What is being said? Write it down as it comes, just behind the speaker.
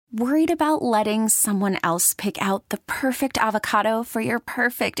Worried about letting someone else pick out the perfect avocado for your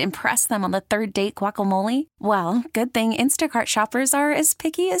perfect impress them on the third date guacamole? Well, good thing Instacart shoppers are as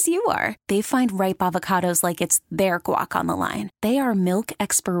picky as you are. They find ripe avocados like it's their guac on the line. They are milk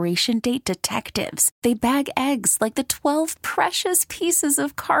expiration date detectives. They bag eggs like the 12 precious pieces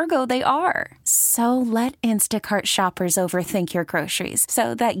of cargo they are. So let Instacart shoppers overthink your groceries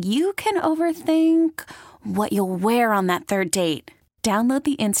so that you can overthink what you'll wear on that third date. Download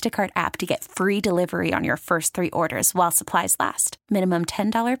the Instacart app to get free delivery on your first 3 orders while supplies last. Minimum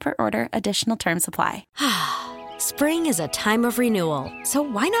 $10 per order. Additional terms apply. Spring is a time of renewal, so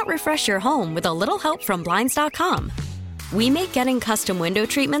why not refresh your home with a little help from Blinds.com? We make getting custom window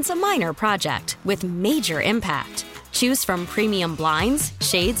treatments a minor project with major impact. Choose from premium blinds,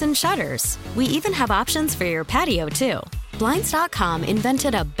 shades, and shutters. We even have options for your patio, too. Blinds.com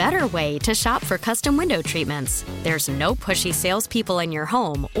invented a better way to shop for custom window treatments. There's no pushy salespeople in your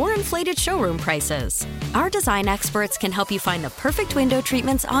home or inflated showroom prices. Our design experts can help you find the perfect window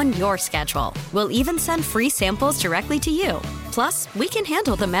treatments on your schedule. We'll even send free samples directly to you. Plus, we can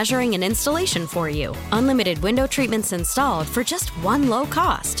handle the measuring and installation for you. Unlimited window treatments installed for just one low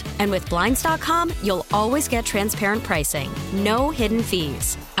cost. And with Blinds.com, you'll always get transparent pricing. No hidden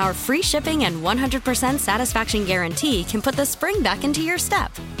fees. Our free shipping and 100% satisfaction guarantee can put the spring back into your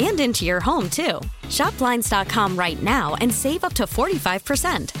step and into your home, too. Shop Blinds.com right now and save up to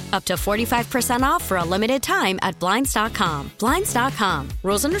 45%. Up to 45% off for a limited time at Blinds.com. Blinds.com.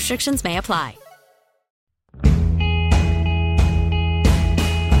 Rules and restrictions may apply.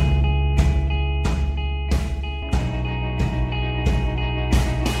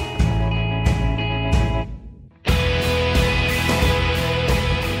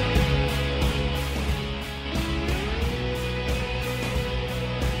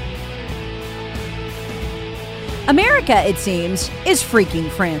 America, it seems, is freaking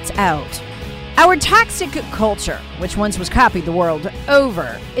France out. Our toxic culture, which once was copied the world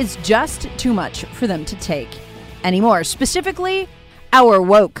over, is just too much for them to take anymore. Specifically, our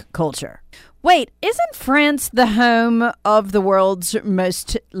woke culture. Wait, isn't France the home of the world's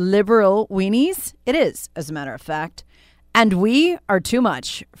most liberal weenies? It is, as a matter of fact. And we are too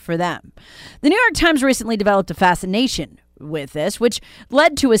much for them. The New York Times recently developed a fascination with this, which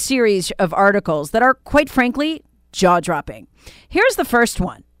led to a series of articles that are, quite frankly, jaw-dropping. Here's the first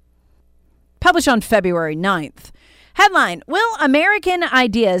one, published on February 9th. Headline, Will American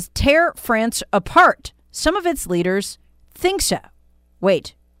Ideas Tear France Apart? Some of its leaders think so.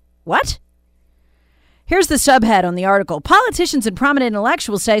 Wait, what? Here's the subhead on the article. Politicians and prominent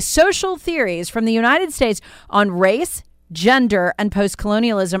intellectuals say social theories from the United States on race, gender, and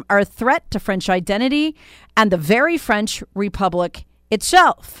post-colonialism are a threat to French identity and the very French Republic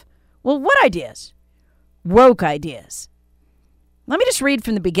itself. Well, what ideas? Woke ideas. Let me just read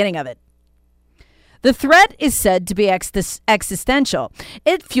from the beginning of it. The threat is said to be existential.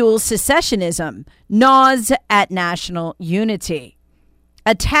 It fuels secessionism, gnaws at national unity,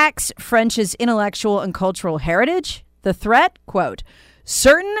 attacks French's intellectual and cultural heritage. The threat, quote,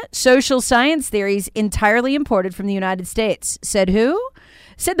 certain social science theories entirely imported from the United States. Said who?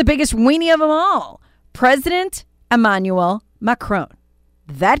 Said the biggest weenie of them all, President Emmanuel Macron.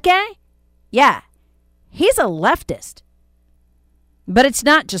 That guy? Yeah. He's a leftist. But it's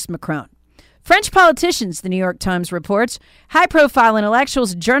not just Macron. French politicians, the New York Times reports, high-profile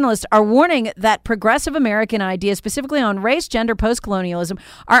intellectuals and journalists are warning that progressive American ideas, specifically on race, gender, post-colonialism,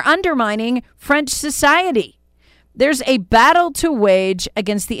 are undermining French society. There's a battle to wage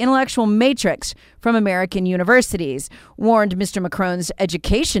against the intellectual matrix from American universities, warned Mr. Macron's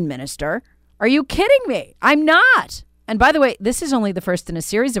education minister. Are you kidding me? I'm not. And by the way, this is only the first in a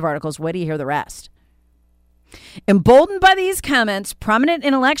series of articles. Wait till you hear the rest. Emboldened by these comments, prominent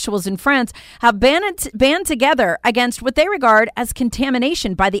intellectuals in France have band together against what they regard as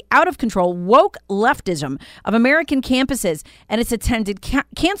contamination by the out-of-control woke leftism of American campuses and its attended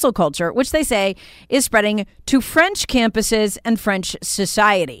cancel culture, which they say is spreading to French campuses and French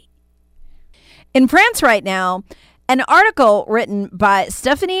society. In France right now, an article written by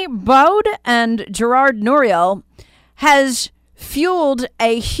Stephanie Baud and Gerard Nouriel has fueled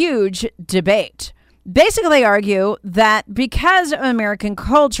a huge debate. Basically, they argue that because of American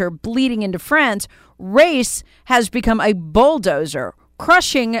culture bleeding into France, race has become a bulldozer,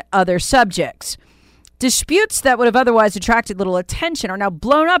 crushing other subjects. Disputes that would have otherwise attracted little attention are now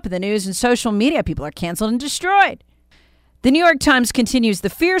blown up in the news and social media. People are canceled and destroyed. The New York Times continues the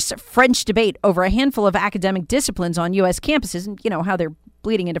fierce French debate over a handful of academic disciplines on U.S. campuses and, how they're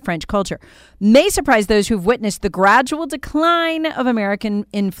bleeding into French culture may surprise those who've witnessed the gradual decline of American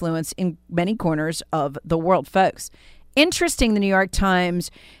influence in many corners of the world, folks. Interesting, the New York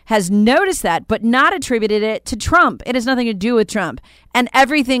Times has noticed that, but not attributed it to Trump. It has nothing to do with Trump and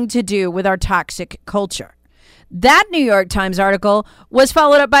everything to do with our toxic culture. That New York Times article was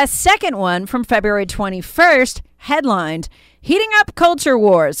followed up by a second one from February 21st, headlined, Heating Up Culture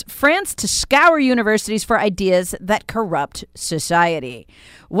Wars, France to Scour Universities for Ideas That Corrupt Society.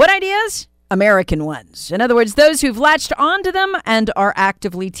 What ideas? American ones. In other words, those who've latched onto them and are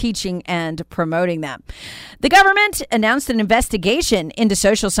actively teaching and promoting them. The government announced an investigation into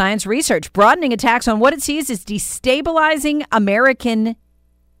social science research, broadening attacks on what it sees as destabilizing American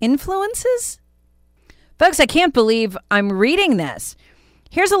influences. Folks, I can't believe I'm reading this.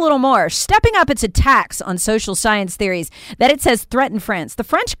 Here's a little more. Stepping up its attacks on social science theories that it says threaten France. The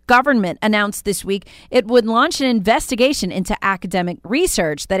French government announced this week it would launch an investigation into academic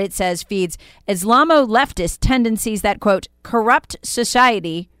research that it says feeds Islamo-leftist tendencies that, quote, corrupt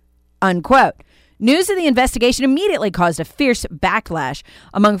society, unquote. News of the investigation immediately caused a fierce backlash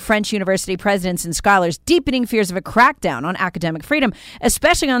among French university presidents and scholars, deepening fears of a crackdown on academic freedom,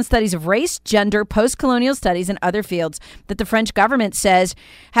 especially on studies of race, gender, post-colonial studies, and other fields that the French government says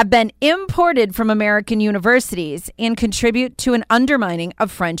have been imported from American universities and contribute to an undermining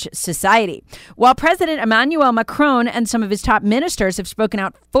of French society. While President Emmanuel Macron and some of his top ministers have spoken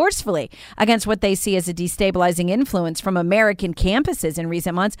out forcefully against what they see as a destabilizing influence from American campuses in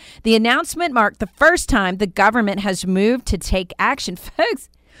recent months, the announcement marked the first time the government has moved to take action. Folks,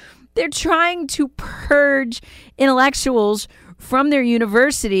 they're trying to purge intellectuals from their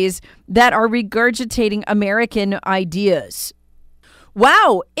universities that are regurgitating American ideas.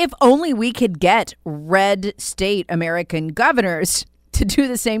 Wow, if only we could get red state American governors to do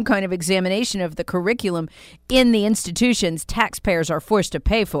the same kind of examination of the curriculum in the institutions taxpayers are forced to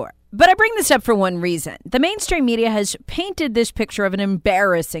pay for. But I bring this up for one reason. The mainstream media has painted this picture of an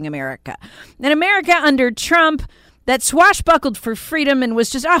embarrassing America. An America under Trump that swashbuckled for freedom and was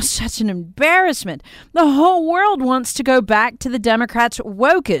just, such an embarrassment. The whole world wants to go back to the Democrats'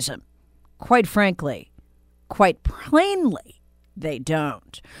 wokeism. Quite frankly, quite plainly, they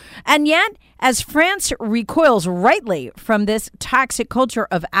don't. And yet, as France recoils rightly from this toxic culture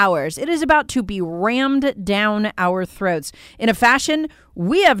of ours, it is about to be rammed down our throats in a fashion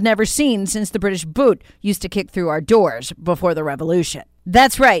we have never seen since the British boot used to kick through our doors before the revolution.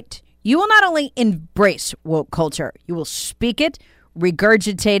 That's right. You will not only embrace woke culture, you will speak it,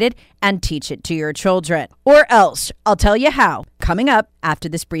 regurgitate it, and teach it to your children. Or else, I'll tell you how, coming up after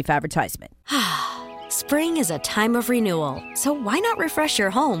this brief advertisement. Spring is a time of renewal, so why not refresh your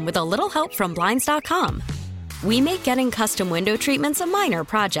home with a little help from Blinds.com? We make getting custom window treatments a minor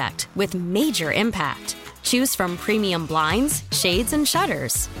project with major impact. Choose from premium blinds, shades, and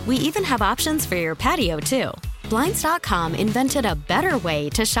shutters. We even have options for your patio, too. Blinds.com invented a better way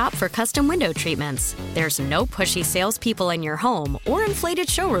to shop for custom window treatments. There's no pushy salespeople in your home or inflated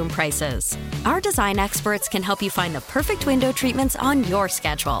showroom prices. Our design experts can help you find the perfect window treatments on your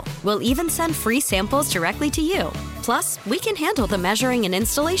schedule. We'll even send free samples directly to you. Plus, we can handle the measuring and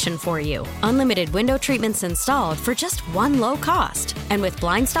installation for you. Unlimited window treatments installed for just one low cost. And with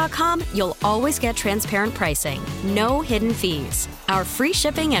Blinds.com, you'll always get transparent pricing. No hidden fees. Our free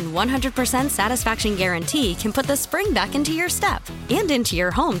shipping and 100% satisfaction guarantee can put the spring back into your step and into your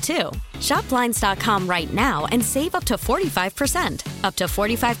home, too. Shop Blinds.com right now and save up to 45%. Up to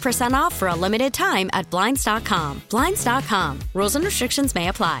 45% off for a limited time at Blinds.com. Blinds.com. Rules and restrictions may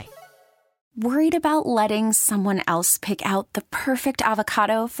apply. Worried about letting someone else pick out the perfect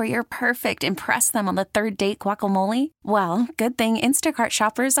avocado for your perfect impress them on the third date guacamole? Well, good thing Instacart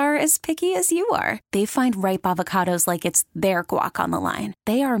shoppers are as picky as you are. They find ripe avocados like it's their guac on the line.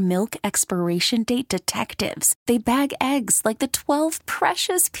 They are milk expiration date detectives. They bag eggs like the 12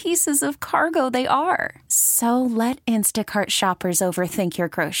 precious pieces of cargo they are. So let Instacart shoppers overthink your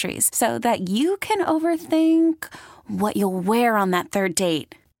groceries so that you can overthink what you'll wear on that third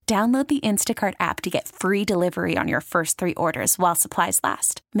date. Download the Instacart app to get free delivery on your first 3 orders while supplies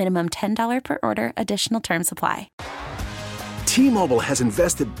last. Minimum $10 per order. Additional terms apply. T-Mobile has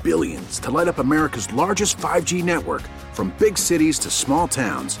invested billions to light up America's largest 5G network, from big cities to small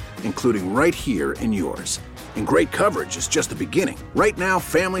towns, including right here in yours. And great coverage is just the beginning. Right now,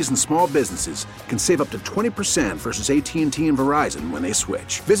 families and small businesses can save up to 20% versus AT&T and Verizon when they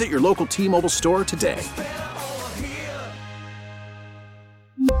switch. Visit your local T-Mobile store today.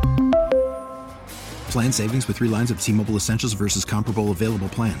 Plan savings with 3 lines of T-Mobile Essentials versus comparable available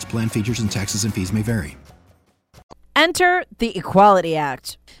plans. Plan features and taxes and fees may vary. Enter the Equality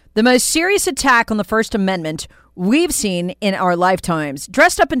Act, the most serious attack on the First Amendment we've seen in our lifetimes,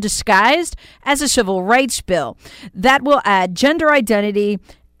 dressed up and disguised as a civil rights bill that will add gender identity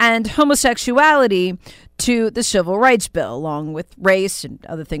and homosexuality to the Civil Rights Bill, along with race and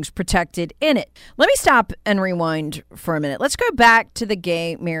other things protected in it. Let me stop and rewind for a minute. Let's go back to the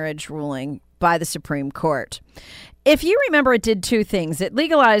gay marriage ruling by the Supreme Court. If you remember, it did two things. It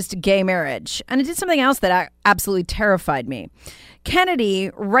legalized gay marriage, and it did something else that absolutely terrified me. Kennedy,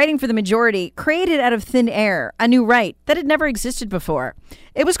 writing for the majority, created out of thin air a new right that had never existed before.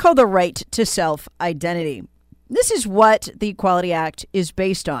 It was called the right to self-identity. This is what the Equality Act is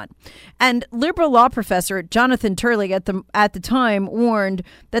based on. And liberal law professor Jonathan Turley at the time warned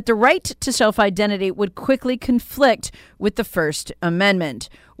that the right to self-identity would quickly conflict with the First Amendment.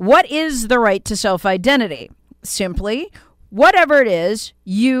 What is the right to self-identity? Simply, whatever it is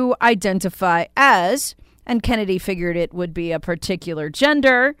you identify as, and Kennedy figured it would be a particular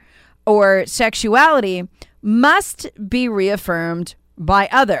gender or sexuality, must be reaffirmed by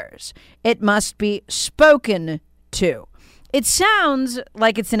others. It must be spoken to. It sounds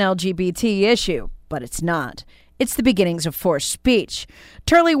like it's an LGBT issue, but it's not. It's the beginnings of forced speech.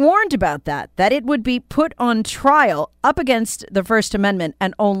 Turley warned about that it would be put on trial up against the First Amendment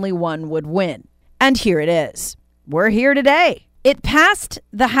and only one would win. And here it is. We're here today. It passed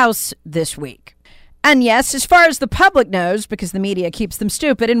the House this week. And yes, as far as the public knows, because the media keeps them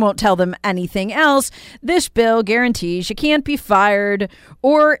stupid and won't tell them anything else, this bill guarantees you can't be fired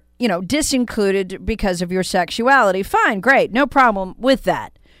or, disincluded because of your sexuality. Fine, great, no problem with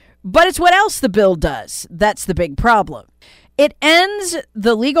that. But it's what else the bill does that's the big problem. It ends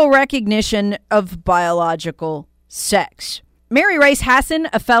the legal recognition of biological sex. Mary Rice Hassan,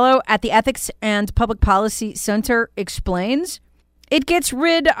 a fellow at the Ethics and Public Policy Center, explains, it gets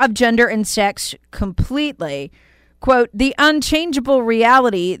rid of gender and sex completely. Quote, the unchangeable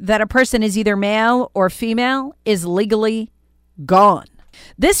reality that a person is either male or female is legally gone.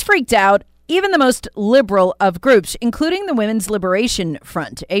 This freaked out even the most liberal of groups, including the Women's Liberation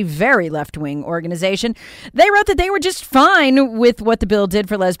Front, a very left-wing organization. They wrote that they were just fine with what the bill did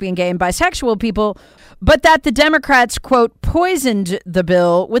for lesbian, gay, and bisexual people, but that the Democrats, quote, poisoned the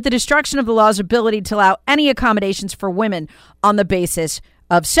bill with the destruction of the law's ability to allow any accommodations for women on the basis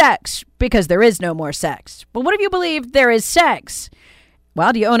of sex, because there is no more sex. But what if you believe there is sex?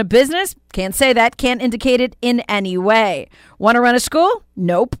 Well, do you own a business? Can't say that. Can't indicate it in any way. Want to run a school?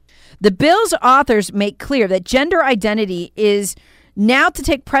 Nope. The bill's authors make clear that gender identity is now to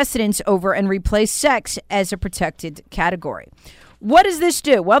take precedence over and replace sex as a protected category. What does this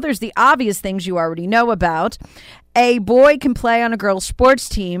do? Well, there's the obvious things you already know about. A boy can play on a girl's sports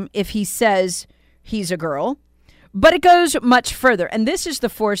team if he says he's a girl, but it goes much further. And this is the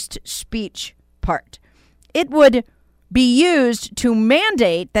forced speech part. It would be used to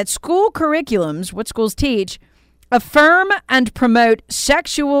mandate that school curriculums, what schools teach, affirm and promote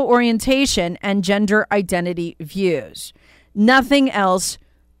sexual orientation and gender identity views. Nothing else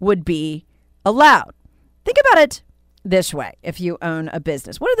would be allowed. Think about it this way if you own a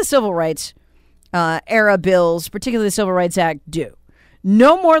business. What do the civil rights era bills, particularly the Civil Rights Act, do?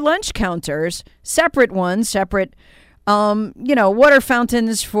 No more lunch counters, separate ones, separate water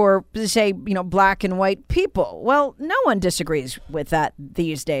fountains for, say, black and white people. Well, no one disagrees with that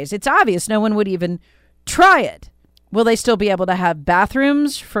these days. It's obvious no one would even try it. Will they still be able to have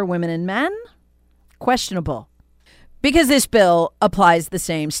bathrooms for women and men? Questionable. Because this bill applies the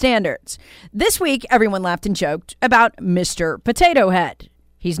same standards. This week, everyone laughed and joked about Mr. Potato Head.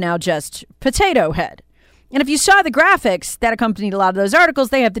 He's now just Potato Head. And if you saw the graphics that accompanied a lot of those articles,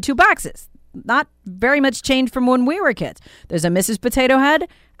 they have the two boxes. Not very much changed from when we were kids. There's a Mrs. Potato Head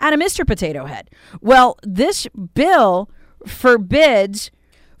and a Mr. Potato Head. Well, this bill forbids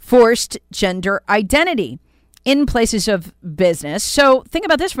forced gender identity in places of business. So think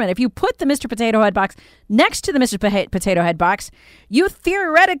about this for a minute. If you put the Mr. Potato Head box next to the Mrs. Potato Head box, you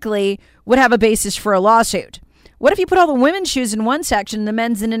theoretically would have a basis for a lawsuit. What if you put all the women's shoes in one section and the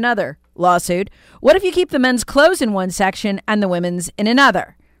men's in another? Lawsuit. What if you keep the men's clothes in one section and the women's in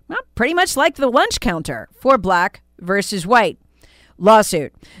another? Well, pretty much like the lunch counter for black versus white.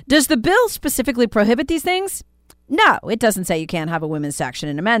 Lawsuit. Does the bill specifically prohibit these things? No, it doesn't say you can't have a women's section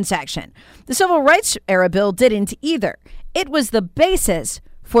and a men's section. The Civil Rights era bill didn't either. It was the basis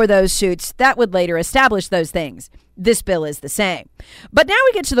for those suits that would later establish those things. This bill is the same. But now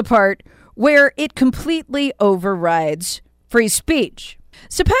we get to the part where it completely overrides free speech.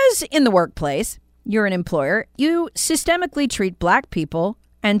 Suppose in the workplace, you're an employer, you systemically treat black people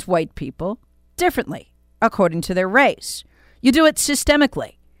and white people differently according to their race. You do it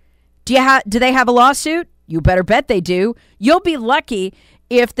systemically. Do they have a lawsuit? You better bet they do. You'll be lucky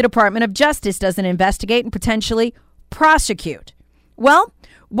if the Department of Justice doesn't investigate and potentially prosecute. Well,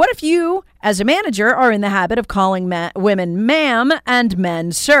 what if you, as a manager, are in the habit of calling women ma'am and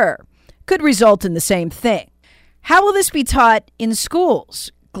men sir? could result in the same thing. How will this be taught in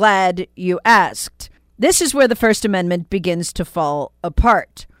schools? Glad you asked. This is where the First Amendment begins to fall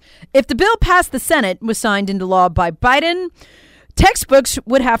apart. If the bill passed the Senate and was signed into law by Biden, textbooks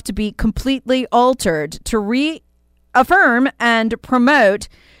would have to be completely altered to reaffirm and promote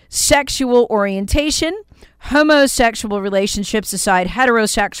sexual orientation, homosexual relationships aside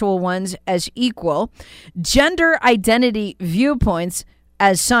heterosexual ones as equal, gender identity viewpoints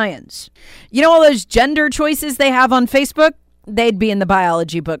as science. You know all those gender choices they have on Facebook? They'd be in the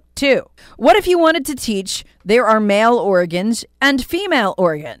biology book too. What if you wanted to teach there are male organs and female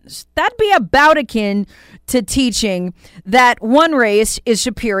organs? That'd be about akin to teaching that one race is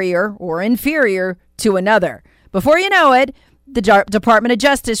superior or inferior to another. Before you know it, the Department of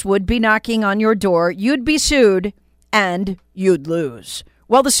Justice would be knocking on your door, you'd be sued, and you'd lose.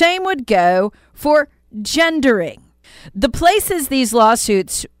 Well, the same would go for gendering. The places these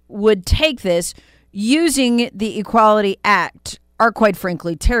lawsuits would take this using the Equality Act are quite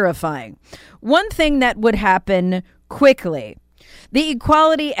frankly terrifying. One thing that would happen quickly, the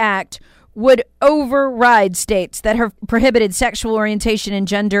Equality Act would override states that have prohibited sexual orientation and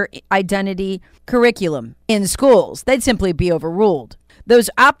gender identity curriculum in schools. They'd simply be overruled. Those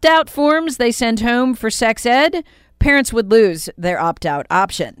opt-out forms they send home for sex ed, parents would lose their opt-out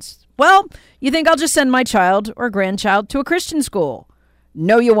options. Well, you think I'll just send my child or grandchild to a Christian school?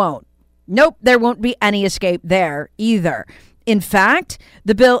 No, you won't. Nope, there won't be any escape there either. In fact,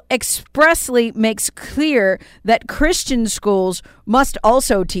 the bill expressly makes clear that Christian schools must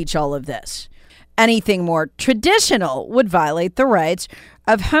also teach all of this. Anything more traditional would violate the rights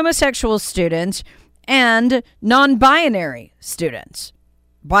of homosexual students and non-binary students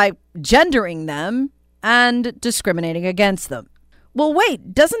by gendering them and discriminating against them. Well,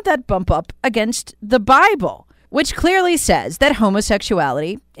 wait, doesn't that bump up against the Bible, which clearly says that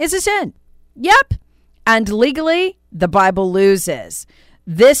homosexuality is a sin? Yep. And legally, the Bible loses.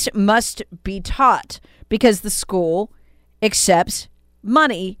 This must be taught because the school accepts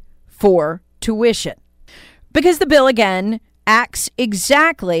money for tuition. Because the bill, again, acts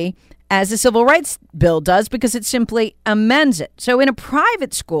exactly as the civil rights bill does because it simply amends it. So in a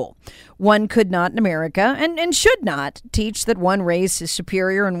private school, one could not in America and should not teach that one race is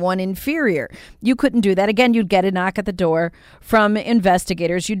superior and one inferior. You couldn't do that. Again, you'd get a knock at the door from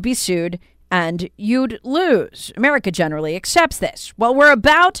investigators. You'd be sued and you'd lose. America generally accepts this. Well, we're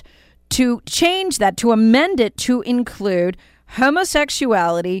about to change that, to amend it to include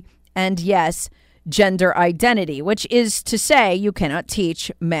homosexuality and, yes, gender identity, which is to say you cannot teach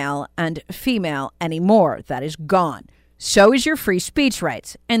male and female anymore. That is gone. So is your free speech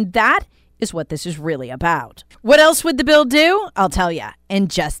rights. And that is what this is really about. What else would the bill do? I'll tell you in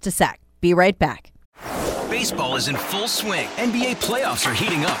just a sec. Be right back. Baseball is in full swing. NBA playoffs are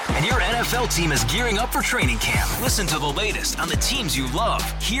heating up, and your NFL team is gearing up for training camp. Listen to the latest on the teams you love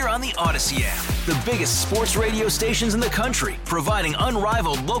here on the Odyssey app. The biggest sports radio stations in the country, providing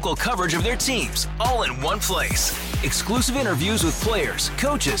unrivaled local coverage of their teams, all in one place. Exclusive interviews with players,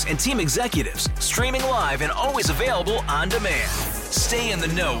 coaches, and team executives, streaming live and always available on demand. Stay in the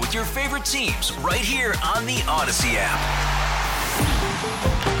know with your favorite teams right here on the Odyssey app.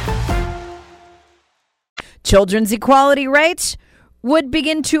 Children's equality rights would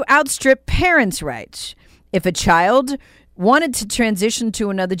begin to outstrip parents' rights. If a child wanted to transition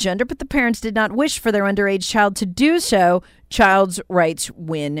to another gender, but the parents did not wish for their underage child to do so, child's rights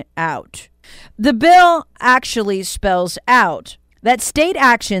win out. The bill actually spells out that state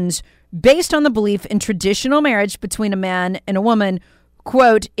actions based on the belief in traditional marriage between a man and a woman,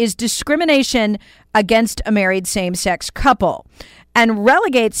 quote, is discrimination against a married same-sex couple, and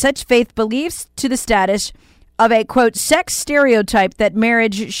relegate such faith beliefs to the status of a, quote, sex stereotype that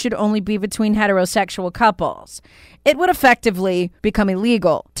marriage should only be between heterosexual couples. It would effectively become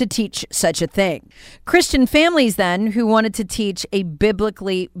illegal to teach such a thing. Christian families then who wanted to teach a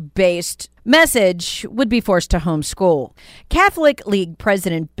biblically based message would be forced to homeschool. Catholic League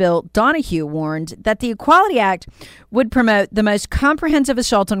President Bill Donahue warned that the Equality Act would promote the most comprehensive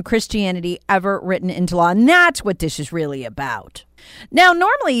assault on Christianity ever written into law. And that's what this is really about. Now,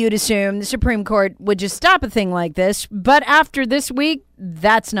 normally you'd assume the Supreme Court would just stop a thing like this, but after this week,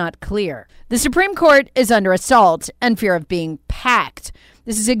 that's not clear. The Supreme Court is under assault and fear of being packed.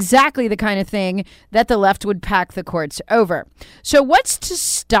 This is exactly the kind of thing that the left would pack the courts over. So what's to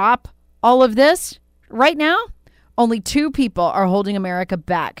stop all of this? Right now, only two people are holding America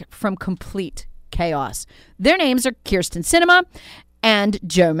back from complete chaos. Their names are Kyrsten Sinema and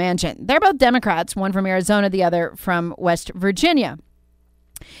Joe Manchin. They're both Democrats, one from Arizona, the other from West Virginia.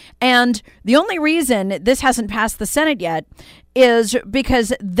 And the only reason this hasn't passed the Senate yet is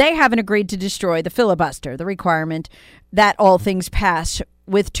because they haven't agreed to destroy the filibuster, the requirement that all things pass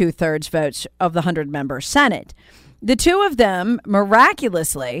with 2/3 votes of the 100-member Senate. The two of them,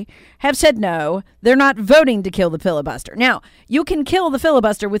 miraculously, have said no, they're not voting to kill the filibuster. Now, you can kill the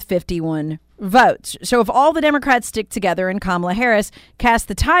filibuster with 51 votes. So if all the Democrats stick together and Kamala Harris cast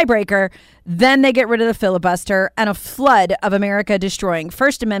the tiebreaker, then they get rid of the filibuster and a flood of America-destroying,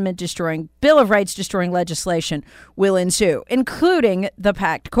 First Amendment-destroying, Bill of Rights-destroying legislation will ensue, including the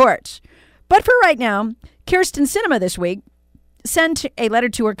packed courts. But for right now, Kyrsten Sinema this week sent a letter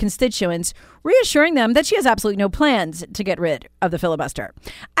to her constituents reassuring them that she has absolutely no plans to get rid of the filibuster.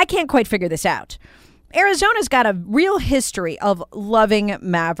 I can't quite figure this out. Arizona's got a real history of loving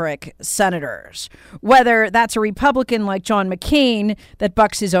maverick senators, whether that's a Republican like John McCain that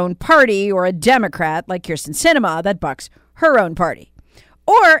bucks his own party or a Democrat like Kyrsten Sinema that bucks her own party.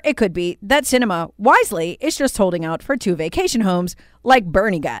 Or it could be that Sinema, wisely, is just holding out for 2 vacation homes like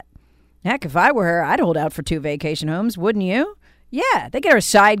Bernie got. Heck, if I were her, I'd hold out for 2 vacation homes, wouldn't you? Yeah, they get her a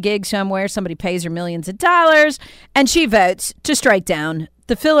side gig somewhere, somebody pays her millions of dollars, and she votes to strike down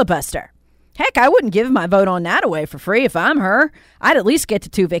the filibuster. Heck, I wouldn't give my vote on that away for free if I'm her. I'd at least get the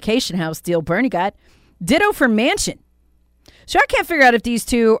 2 vacation house deal Bernie got. Ditto for Manchin. So I can't figure out if these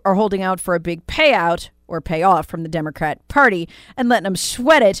two are holding out for a big payout or payoff from the Democrat Party and letting them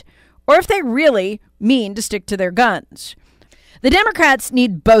sweat it, or if they really mean to stick to their guns. The Democrats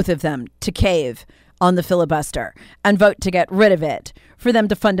need both of them to cave on the filibuster and vote to get rid of it for them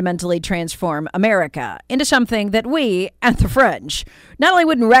to fundamentally transform America into something that we and the French not only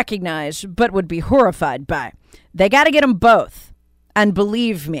wouldn't recognize, but would be horrified by. They got to get them both. And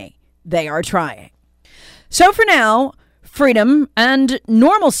believe me, they are trying. So for now, freedom and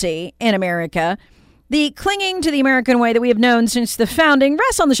normalcy in America, the clinging to the American way that we have known since the founding,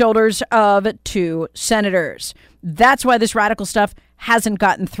 rests on the shoulders of 2 senators. That's why this radical stuff hasn't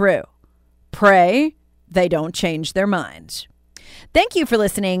gotten through. Pray they don't change their minds. Thank you for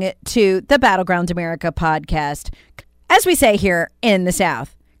listening to the Battleground America podcast. As we say here in the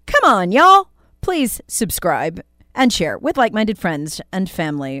South, come on, y'all. Please subscribe and share with like-minded friends and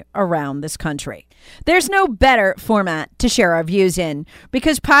family around this country. There's no better format to share our views in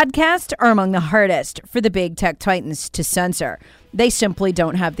because podcasts are among the hardest for the big tech titans to censor. They simply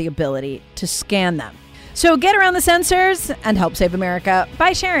don't have the ability to scan them. So get around the censors and help save America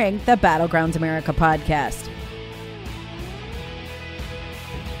by sharing the Battlegrounds America podcast.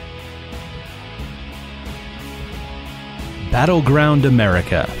 Battleground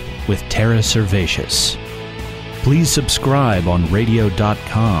America with Tara Servatius. Please subscribe on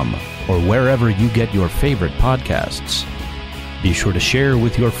radio.com or wherever you get your favorite podcasts. Be sure to share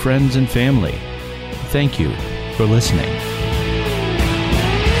with your friends and family. Thank you for listening.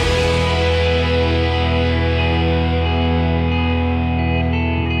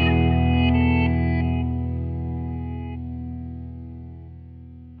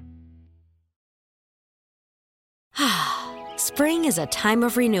 Spring is a time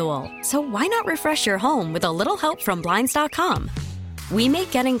of renewal, so why not refresh your home with a little help from Blinds.com? We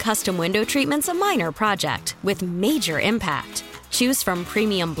make getting custom window treatments a minor project with major impact. Choose from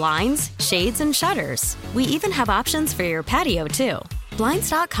premium blinds, shades, and shutters. We even have options for your patio, too.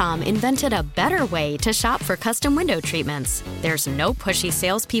 Blinds.com invented a better way to shop for custom window treatments. There's no pushy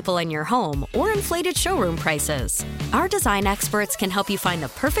salespeople in your home or inflated showroom prices. Our design experts can help you find the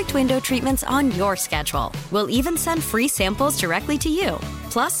perfect window treatments on your schedule. We'll even send free samples directly to you.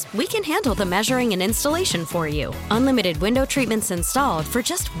 Plus, we can handle the measuring and installation for you. Unlimited window treatments installed for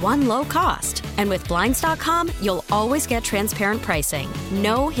just one low cost. And with Blinds.com, you'll always get transparent pricing.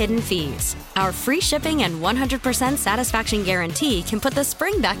 No hidden fees. Our free shipping and 100% satisfaction guarantee can put the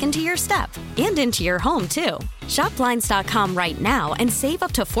spring back into your step and into your home, too. Shop Blinds.com right now and save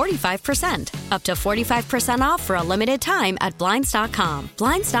up to 45%. Up to 45% off for a limited time at Blinds.com.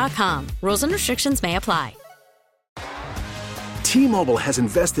 Blinds.com. Rules and restrictions may apply. T-Mobile has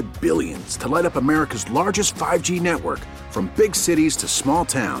invested billions to light up America's largest 5G network, from big cities to small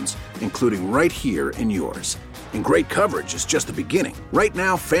towns, including right here in yours. And great coverage is just the beginning. Right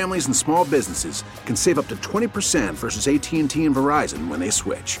now, families and small businesses can save up to 20% versus AT&T and Verizon when they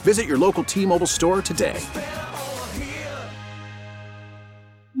switch. Visit your local T-Mobile store today.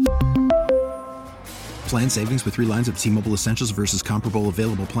 Plan savings with 3 lines of T-Mobile Essentials versus comparable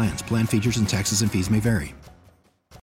available plans. Plan features and taxes and fees may vary.